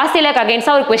ஆஸ்திரேலியாவுக்கு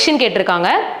அகைன்ஸ்டாக ஒரு கொஸ்டின்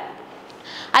கேட்டிருக்காங்க.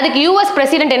 அதுக்கு யூஎஸ்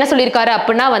பிரசிடென்ட் என்ன சொல்லியிருக்காரு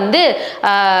அப்படின்னா வந்து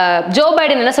ஜோ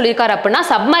பைடன் என்ன சொல்லியிருக்காரு அப்படின்னா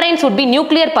submarines would be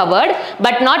nuclear powered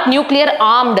but not nuclear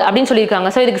armed அப்படின்னு சொல்லியிருக்காங்க.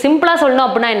 ஸோ இதுக்கு சிம்பிளா சொல்லணும்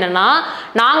அப்படின்னா என்னன்னா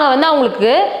நாங்க வந்து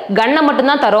அவங்களுக்கு கன்னை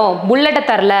மட்டும்தான் தரோம், புல்லட்டை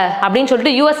தரல அப்படின்னு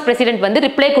சொல்லிட்டு யூஎஸ் பிரசிடென்ட் வந்து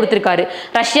ரிப்ளை கொடுத்திருக்காரு.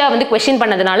 ரஷ்யா வந்து கொஸ்டின்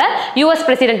பண்ணதுனால யூஎஸ்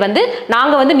பிரசிடென்ட் வந்து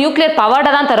நாங்க வந்து நியூக்ளியர்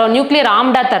பவர்டா தான் தரோம், நியூக்ளியர்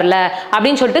ஆர்ம்டா தரல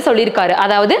அப்படின்னு சொல்லிட்டு சொல்லியிருக்காரு.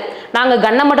 அதாவது நாங்க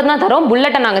கன்னை மட்டும் தான் தரோம்,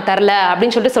 புல்லட்டை நாங்க தரல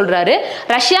அப்படின்னு சொல்லிட்டு சொல்றாரு.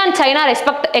 Russia and China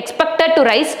expected to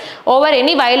rise over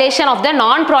any violation of the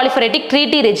non-proliferating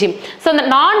treaty regime. So the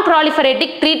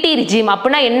non-proliferating treaty regime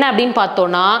அப்படினா என்ன அப்படின்னு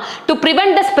பார்த்தோம்னா to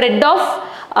prevent the spread of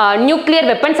nuclear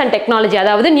weapons and technology,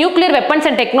 அதாவது நியூக்ளியர் வெப்பன்ஸ்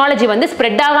அண்ட் டெக்னாலஜி வந்து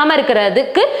spread ஆகாம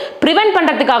இருக்கிறதுக்கு prevent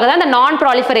பண்றதுக்காக தான் அந்த நான்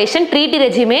ப்ராலிஃபரேஷன் ட்ரீட்டி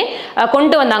ரெஜிமே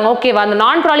கொண்டு வந்தாங்க. ஓகேவா, அந்த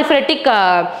நான்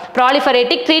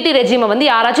ப்ராலிஃபரேட்டிக் ட்ரீட்டி ரெஜிமை வந்து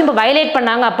யாராச்சும் இப்போ வயலேட்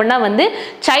பண்ணாங்க அப்படின்னா வந்து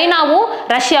சைனாவும்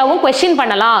ரஷ்யாவும் கொஸ்டின்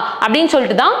பண்ணலாம் அப்படின்னு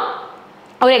சொல்லிட்டு தான்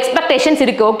ஒரு எக்ஸ்பெக்டேஷன்ஸ்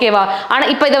இருக்கு. ஓகேவா, ஆனால்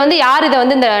இப்போ இதை வந்து யார் இதை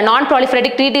வந்து இந்த நான்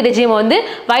ப்ராலிஃபரேட்டிக் ட்ரீட்டி ரெஜிமை வந்து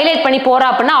வயலேட் பண்ணி போறா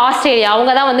அப்படின்னா ஆஸ்திரேலியா.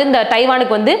 அவங்க தான் வந்து இந்த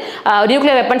டைவானுக்கு வந்து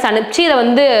நியூக்ளியர் வெப்பன்ஸ் அனுப்பிச்சு இதை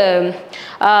வந்து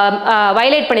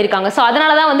வயலேட் பண்ணியிருக்காங்க. ஸோ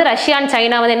அதனால தான் வந்து ரஷ்யா அண்ட்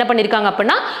சைனா வந்து என்ன பண்ணியிருக்காங்க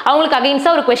அப்படின்னா அவங்களுக்கு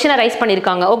அகைன்ஸ்டாக ஒரு கொஸ்டினை ரைஸ்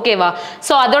பண்ணியிருக்காங்க. ஓகேவா,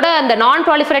 ஸோ அதோட அந்த நான்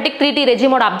ப்ராலிஃபரேட்டிக் ட்ரீட்டி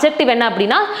ரெஜிமோட அப்ஜெக்டிவ் என்ன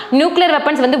அப்படின்னா நியூக்ளியர்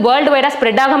வெப்பன்ஸ் வந்து வேர்ல்டு வைடாக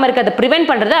ஸ்ப்ரெட் ஆகாமல் இருக்கிறத ப்ரிவென்ட்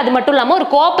பண்ணுறது, அது மட்டும் இல்லாமல் ஒரு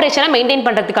கோஆப்ரேஷனை மெயின்டைன்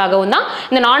பண்ணுறதுக்காகவும் தான்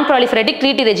இந்த நான் ப்ராலிஃபரேட்டிக்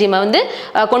ட்ரீட்டி ரெஜிமை வந்து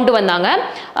கொண்டு வந்தாங்க.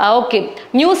 Okay,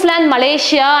 New Zealand,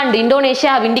 Malaysia and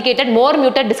Indonesia have indicated more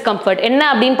muted discomfort. என்ன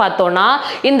அப்படின்னு பார்த்தோம்னா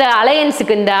இந்த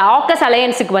அலையன்ஸுக்கு, இந்த ஆக்கஸ்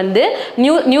அலையன்ஸுக்கு வந்து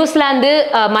நியூசிலாந்து,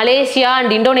 மலேசியா அண்ட்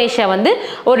இந்தோனேஷியா வந்து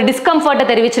ஒரு டிஸ்கம்ஃபர்ட்டை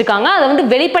தெரிவிச்சிருக்காங்க. அதை வந்து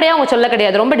வெளிப்படையாக அவங்க சொல்ல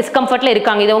கிடையாது, ரொம்ப டிஸ்கம்ஃபர்ட்ல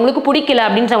இருக்காங்க, இது உங்களுக்கு பிடிக்கல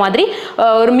அப்படின்ற மாதிரி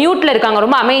ஒரு மியூட்ல இருக்காங்க,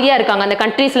 ரொம்ப அமைதியாக இருக்காங்க. அந்த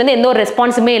கண்ட்ரீஸ்லேருந்து எந்த ஒரு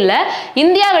ரெஸ்பான்ஸுமே இல்லை.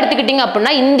 இந்தியாவை எடுத்துக்கிட்டிங்க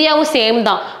அப்படின்னா இந்தியாவும் சேம்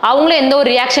தான், அவங்களும் எந்த ஒரு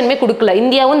ரியாக்ஷனுமே கொடுக்கல.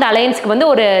 இந்தியாவும் இந்த அலையன்ஸ்க்கு வந்து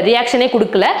ஒரு ரியாக்ஷனே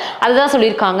கொடுக்கல, அதுதான்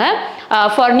சொல்லியிருக்காங்க.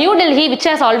 For New Delhi, which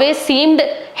has always seemed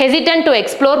hesitant to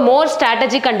explore more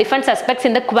strategic and defense aspects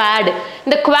in the Quad.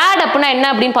 இந்த Quad அப்படின்னா என்ன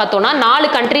அப்படின்னு பார்த்தோம்னா 4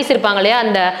 கண்ட்ரீஸ் இருப்பாங்க இல்லையா,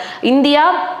 அந்த India,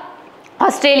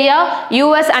 Australia,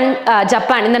 US and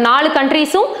Japan இந்த 4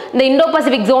 கண்ட்ரீஸும் இந்த இந்தோ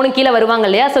பசிபிக் ஜோனுக்கு கீழே வருவாங்க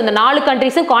இல்லையா. ஸோ இந்த 4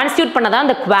 கண்ட்ரீஸும் கான்ஸ்டியூட் பண்ணதான்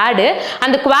அந்த குவாடு.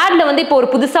 அந்த குவாட்ல வந்து இப்போ ஒரு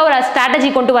புதுசாக ஒரு ஸ்ட்ராட்டஜி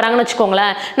கொண்டு வராங்கன்னு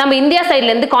வச்சுக்கோங்களேன். நம்ம இந்தியா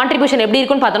சைட்லேருந்து கான்ட்ரிபியூஷன் எப்படி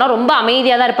இருக்குன்னு பார்த்தோம்னா ரொம்ப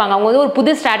அமைதியாக தான் இருப்பாங்க. அவங்க வந்து ஒரு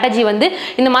புது ஸ்ட்ராட்டஜி வந்து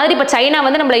இந்த மாதிரி இப்போ சைனா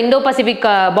வந்து நம்மள இந்தோ பசிபிக்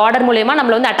பார்டர் மூலமா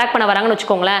நம்மள வந்து அட்டாக் பண்ண வராங்கன்னு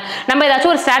வச்சுக்கோங்களேன். நம்ம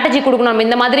ஏதாச்சும் ஒரு ஸ்ட்ராட்டஜி கொடுக்கணும், நம்ம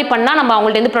இந்த மாதிரி பண்ணால் நம்ம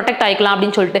அவங்கள்ட்ட இருந்து ப்ரொடெக்ட் ஆகிக்கலாம்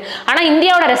அப்படின்னு சொல்லிட்டு. ஆனால்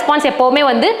இந்தியாவோட ரெஸ்பான்ஸ் எப்போவுமே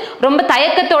வந்து ரொம்ப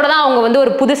தயக்கத்தோட தான் அவங்க வந்து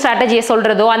ஒரு புது ஸ்ட்ராட்டஜியை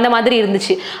சொல்றதோ அந்த மாதிரி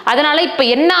இருந்துச்சு. அதனால இப்ப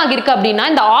என்ன ஆகிருக்கு அப்படின்னா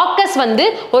இந்த ஆக்கஸ் வந்து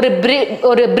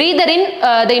ஒரு பிரீதர் இன்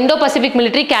தி இந்தோ பசிபிக்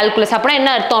மிலிட்டரி கால்குலஸ். அப்படின்னா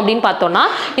என்ன அர்த்தம் அப்படின்னு பார்த்தோம்னா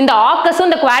இந்த ஆக்கஸும்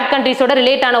இந்த குவாட் கண்ட்ரீஸோட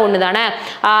ரிலேட் ஆன ஒன்று தானே.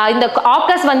 இந்த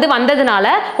ஆக்கஸ் வந்து வந்ததுனால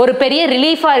ஒரு பெரிய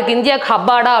ரிலீஃபா இருக்கு, இந்தியாவுக்கு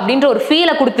ஹப்பாடா அப்படின்ற ஒரு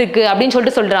ஃபீலை கொடுத்துருக்கு அப்படின்னு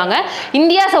சொல்லிட்டு சொல்றாங்க.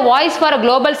 India's a voice for a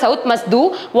global south must do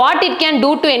what it can do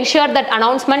to ensure that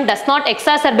announcement does not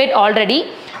exacerbate already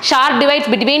sharp divides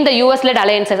between the US led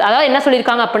alliances. அதாவது என்ன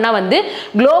சொல்லியிருக்காங்க அப்படின்னா வந்து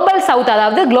குளோபல் சவுத்,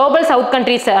 அதாவது குளோபல் சவுத்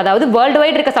கண்ட்ரீஸ், அதாவது world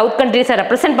wide இருக்க south கண்ட்ரீஸை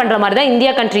represent பண்ற மாதிரி தான்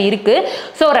இந்தியா கண்ட்ரி இருக்கு.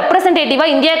 ஸோ ரெப்ரசன்டேட்டிவா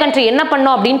இந்தியா கண்ட்ரி என்ன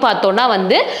பண்ணோம் அப்படின்னு பார்த்தோம்னா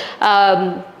வந்து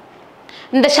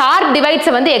இந்த ஷார்ப்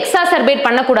டிவைட்ஸை வந்து எக்ஸாசர்பேட்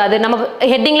பண்ணக்கூடாது. நம்ம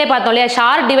ஹெட்டிங்லேயே பார்த்தோம் இல்லையா,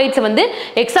 ஷார்ப் டிவைட்ஸை வந்து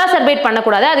எக்ஸாசர்பேட்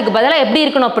பண்ணக்கூடாது. அதுக்கு பதிலாக எப்படி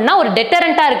இருக்கணும் அப்படின்னா ஒரு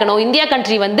டெட்டரண்டா இருக்கணும். இந்தியா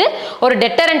கண்ட்ரி வந்து ஒரு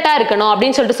டெட்டரண்டா இருக்கணும்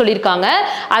அப்படின்னு சொல்லிட்டு சொல்லியிருக்காங்க.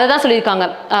 அதை தான் சொல்லியிருக்காங்க.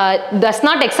 Does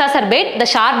not எக்ஸாசர்பேட் the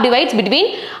sharp divides between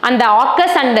அந்த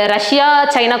ஆக்கஸ் அண்ட் ரஷ்யா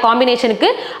சைனா காம்பினேஷனுக்கு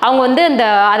அவங்க வந்து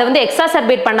அதை வந்து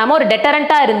எக்ஸாசர்பேட் பண்ணாமல் ஒரு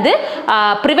டெட்டரண்டா இருந்து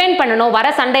ப்ரிவென்ட் பண்ணணும்.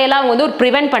 வர சண்டையெல்லாம் அவங்க வந்து ஒரு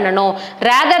ப்ரிவென்ட் பண்ணணும்.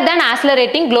 Rather than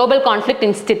ஆக்ஸலரேட்டிங் global conflict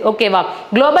instead. ஓகேவா,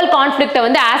 குளோபல் கான்ஃப்ளிக்ட்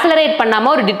வந்து ஆக்ஸலரேட் பண்ணாம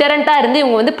ஒரு டிட்டரண்டா இருந்து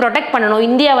இவங்க வந்து ப்ரொடெக்ட் பண்ணணும்.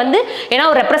 இந்தியா வந்து ஏன்னா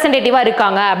ஒரு ரெப்ரசன்டேட்டிவா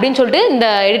இருக்காங்க அப்படின்னு சொல்லிட்டு இந்த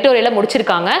எடிட்டோரியலை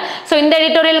முடிச்சிருக்காங்க. ஸோ இந்த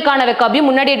எடிட்டோரியலுக்கான வெக்காபியும்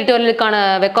முன்னாடி எடிட்டோரியலுக்கான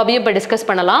வெக்காபியும் இப்போ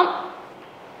டிஸ்கஸ் பண்ணலாம்.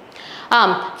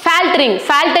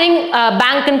 ஃபால்டரிங்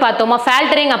பேங்க்னு பார்த்தோமா,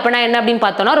 ஃபால்டரிங் அப்படின்னா என்ன அப்படின்னு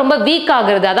பார்த்தோம்னா ரொம்ப வீக்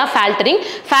ஆகுறது, அதான்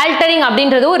ஃபால்டரிங்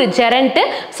அப்படின்றது ஒரு ஜெரண்ட்.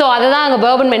 ஸோ அதை தான் அங்கே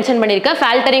வேர்பன் மென்ஷன் பண்ணியிருக்கேன்.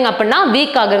 ஃபால்டரிங் அப்படின்னா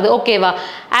வீக் ஆகுறது. ஓகேவா.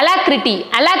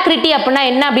 அலாக்ரிட்டி அப்படின்னா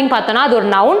என்ன அப்படின்னு பார்த்தோம்னா அது ஒரு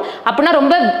நவுன். அப்படின்னா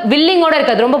ரொம்ப வில்லிங்கோட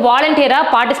இருக்கிறது, ரொம்ப வாலண்டியராக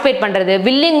பார்ட்டிசிபேட் பண்ணுறது,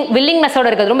 வில்லிங்னஸோட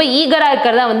இருக்கிறது, ரொம்ப ஈகராக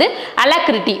இருக்கிறதா வந்து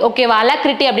அலாக்ரிட்டி. ஓகேவா.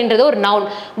 அலாக்ரிட்டி அப்படின்றது ஒரு நவுன்.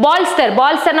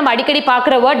 பால்ஸ்டர் நம்ம அடிக்கடி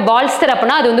பார்க்குற வேர்ட் பால்ஸ்டர்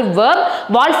அப்படின்னா அது வந்து வேர்ப்.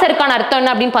 பால்ஸ்டருக்கான அர்த்தம்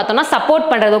என்ன அப்படின்னு பார்த்தோம்னா சப்போர்ட்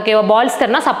பண்றது. ஓகேவா.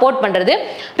 பால்ஸ்டர்னா சப்போர்ட் பண்றது.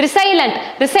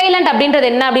 ரிசைலண்ட் அப்படின்றது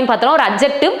என்ன அப்படின்னு பார்த்தோம்னா ஒரு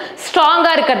அட்ஜெக்டிவ்.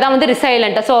 ஸ்ட்ராங்கா இருக்கிறதா வந்து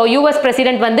ரிசைலண்ட். ஸோ யூஎஸ்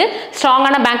பிரசிடென்ட் வந்து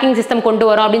ஸ்ட்ராங்கான பேங்கிங் சிஸ்டம் கொண்டு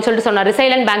வரும் அப்படின்னு சொல்லிட்டு சொன்னார்.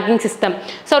 Resilient banking system.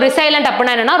 So resilient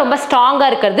அப்படின்னா என்னன்னா ரொம்ப ஸ்ட்ராங்கா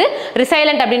இருக்கிறது.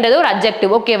 ரிசைலண்ட் அப்படின்றது ஒரு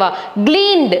அட்ஜெக்டிவ். ஓகேவா.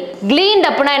 கிளீன்ட்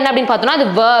அப்படின்னா என்ன அப்படின்னு பார்த்தோம்னா அது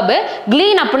வேர்ப்.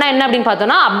 கிளீன் அப்படின்னா என்ன அப்படின்னு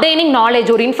பார்த்தோம்னா அப்டைனிங் நாலேஜ்,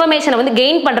 ஒரு இன்ஃபர்மேஷனை வந்து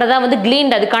கெயின் பண்றதா வந்து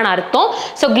கிளீன்ட், அதுக்கான அர்த்தம்.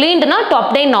 So கிளீன்ட்னா to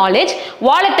obtained knowledge.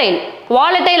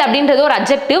 Volatile அப்படின்றது ஒரு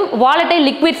அட்ஜெக்டிவ். வாலடைல்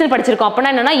லிக்விட்ஸ் படிச்சிருக்கோம். அப்படின்னா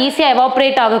என்னன்னா ஈஸியா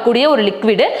எவாபரேட் ஆகக்கூடிய ஒரு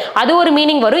லிக்விட், அது ஒரு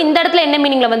மீனிங் வரும். இந்த இடத்துல என்ன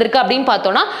மீனிங்ல வந்திருக்கு அப்படின்னு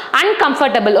பார்த்தோம்னா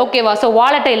அன்கம்ஃபர்டபிள். ஓகேவா. ஸோ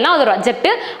வாலடைல்னா அது ஒரு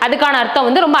அட்ஜெக்டிவ், அதுக்கான அர்த்தம்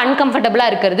வந்து ரொம்ப அன்கம்ஃபர்டபிளா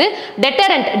இருக்கிறது.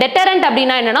 டெட்டரண்ட்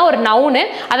அப்படின்னா என்னன்னா ஒரு நவுனு,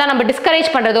 அதான் நம்ம டிஸ்கரேஜ்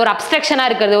பண்றது, ஒரு அப்ஸ்ட்ரக்ஷனா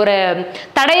இருக்கிறது, ஒரு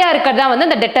தடையா இருக்கிறதா வந்து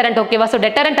அந்த டெட்டரண்ட். ஓகேவா. ஸோ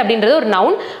டெட்டரண்ட் அப்படின்றது ஒரு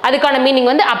நவுன், அதுக்கான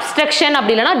மீனிங் வந்து அப்ஸ்ட்ரக்ஷன்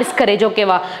அப்படி இல்லைன்னா டிஸ்கரேஜ்.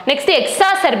 ஓகேவா. நெக்ஸ்ட்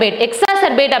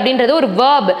எக்ஸாசர்பேட் அப்படின்றது ஒரு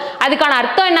வேர்ப், அதுக்கான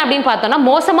அர்த்தம் என்ன அப்படின்னு பார்த்தோம்னா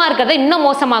மோசமா இருக்கிறது இன்னும்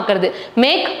மோசமாக்குறது,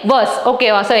 மேக் வர்ஸ்.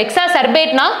 ஓகேவா. So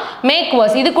எக்ஸாசர்பேட்னா make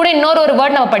verse. இது கூட இன்னொரு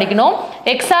வேர்ட் நம்ம படிக்கணும்,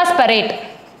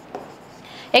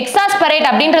 எக்ஸாஸ்பரேட்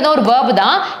அப்படின்றது ஒரு verb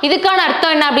தான். இதுக்கான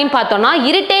அர்த்தம் என்ன அப்படின்னு பார்த்தோம்னா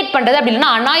இரிட்டேட் பண்றது அப்படி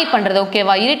இல்லைன்னா அனாய் பண்றது.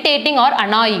 ஓகேவா. Irritating R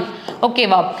annoying.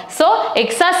 ஓகேவா. ஸோ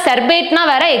எக்ஸாஸ்பரேட்னா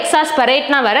வேற,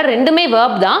 எக்ஸாஸ்பரேட்னா வேற, ரெண்டுமே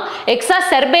verb தான்.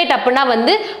 எக்ஸாஸ்பரேட் அப்படின்னா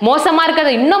வந்து மோசமா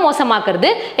இருக்கிறது இன்னும் மோசமாக்குறது.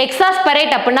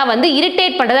 எக்ஸாஸ்பரேட் அப்படின்னா வந்து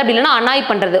இரிட்டேட் பண்றது அப்படி இல்லைன்னா அனாய்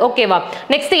பண்றது. ஓகேவா.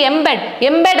 நெக்ஸ்ட்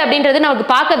எம்பெட் அப்படின்றது நமக்கு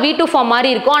பார்க்க V2 ஃபார்ம்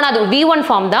மாதிரி இருக்கும், ஆனால் அது V1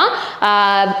 ஃபார்ம் தான்.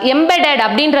 எம்பெடட்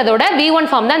அப்படின்றதோட V1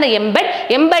 ஃபார்ம் தான் இந்த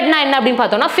எம்பெட்னா என்ன அப்படின்னு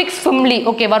பார்த்தோம்னா ஃபிக்ஸ் ஃபர்ம்லி.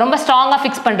 ஓகேவா. ரொம்ப ஸ்ட்ராங்கா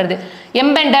ஃபிக்ஸ் பண்றது.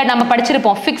 எம்பெண்டட் நம்ம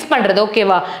படிச்சிருப்போம், ஃபிக்ஸ் பண்றது.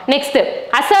 ஓகேவா. நெக்ஸ்ட்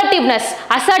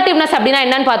அசர்ட்டிவ்னஸ் அப்படின்னா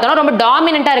என்னன்னு பார்த்தோம்னா ரொம்ப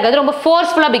டாமினண்டா இருக்கிறது, ரொம்ப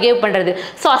ஃபோர்ஸ்ஃபுல்லா பிஹேவ் பண்றது.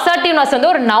 ஸோ அசர்ட்டிவ்னஸ் வந்து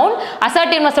ஒரு நவுன்.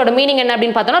 அசர்ட்டிவ்னஸோட மீனிங் என்ன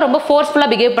அப்படின்னு பார்த்தோம்னா ரொம்ப ஃபோர்ஸ்ஃபுல்லா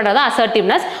பிஹேவ் பண்றது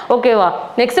அசர்ட்டிவ்னஸ். ஓகேவா.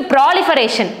 நெக்ஸ்ட்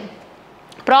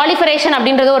ப்ராலிஃபரேஷன்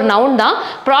அப்படின்றது ஒரு நவுன் தான்.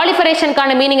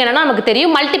 ப்ராலிஃபரேஷனுக்கான மீனிங் என்னன்னா நமக்கு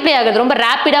தெரியும், மல்டிப்ளை ஆகுறது, ரொம்ப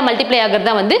ரேப்பிடா மல்டிப்ளை ஆகுறது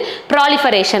தான் வந்து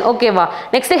ப்ராலிஃபரேஷன். ஓகேவா.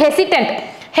 நெக்ஸ்ட்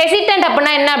ஹெசிடென்ட்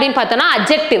அப்படின்னா என்ன அப்படின்னு பார்த்தோம்னா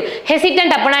அட்ஜெக்டிவ்.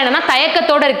 ஹெசிடென்ட் அப்படின்னா என்னன்னா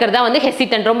தயக்கத்தோட இருக்கிறதா வந்து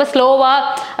ஹெசிடென்ட், ரொம்ப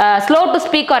slow to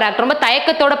speak R act, ரொம்ப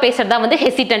தயக்கத்தோட பேசுறதா வந்து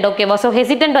ஹெசிடென்ட். ஓகேவா. ஸோ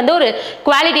ஹெசிடென்ட் வந்து ஒரு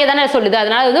குவாலிட்டியை தானே சொல்லுது,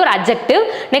 அதனால வந்து ஒரு அட்ஜெக்டிவ்.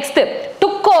 நெக்ஸ்ட்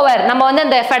டுக் ஓவர், நம்ம வந்து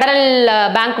அந்த ஃபெடரல்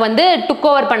பேங்க் வந்து டுக்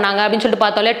ஓவர் பண்ணாங்க அப்படின்னு சொல்லிட்டு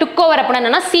பார்த்தோம் இல்லையா. டுக் ஓவர் அப்படின்னா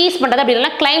என்னன்னா சீஸ் பண்றது அப்படி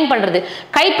இல்லைன்னா கிளைம் பண்றது,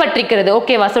 கைப்பற்றிக்கிறது.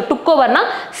 ஓகேவா. ஸோ டுக் ஓவர்னா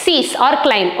cheese R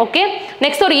claim. Okay.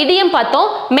 Next ஒரு இடியம் பார்த்தோம்,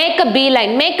 make a B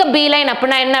line. Make a B line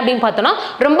அப்படின்னா என்ன அப்படின்னு பார்த்தோம்னா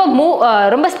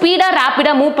ரொம்ப ஸ்பீடா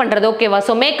ரேப்பிடா மூவ் பண்றது. ஓகேவா?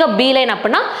 So make a B line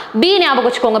அப்படின்னா பி ஞாபகம்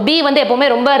வச்சுக்கோங்க. பி வந்து எப்பவுமே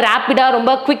ரொம்ப ரேப்பிடா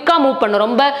ரொம்ப குவிக்கா மூவ் பண்ணும்,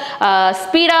 ரொம்ப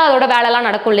ஸ்பீடா அதோட வேலைலாம்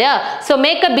நடக்கும் இல்லையா? So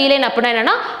make a B line அப்படின்னா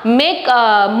என்னன்னா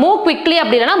மூவ் குவிக்லி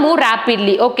அப்படி இல்லைன்னா மூவ்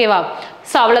ரேப்பிட்லி. ஓகேவா?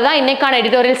 ஸோ அவ்வளோதான், இன்னைக்கான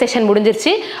எடிட்டோரியல் செஷன்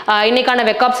முடிஞ்சிருச்சு. இன்னைக்கான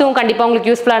வெக்காப்ஸும் கண்டிப்பாக உங்களுக்கு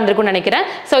யூஸ்ஃபுல்லாக இருந்திருக்கும்னு நினைக்கிறேன்.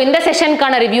 ஸோ இந்த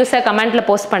செஷனுக்கான ரிவ்யூஸை கமெண்ட்டில்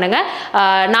போஸ்ட் பண்ணுங்கள்.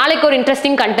 நாளைக்கு ஒரு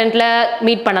இன்ட்ரெஸ்டிங் கண்டென்ட்டில்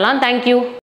மீட் பண்ணலாம். தேங்க்யூ.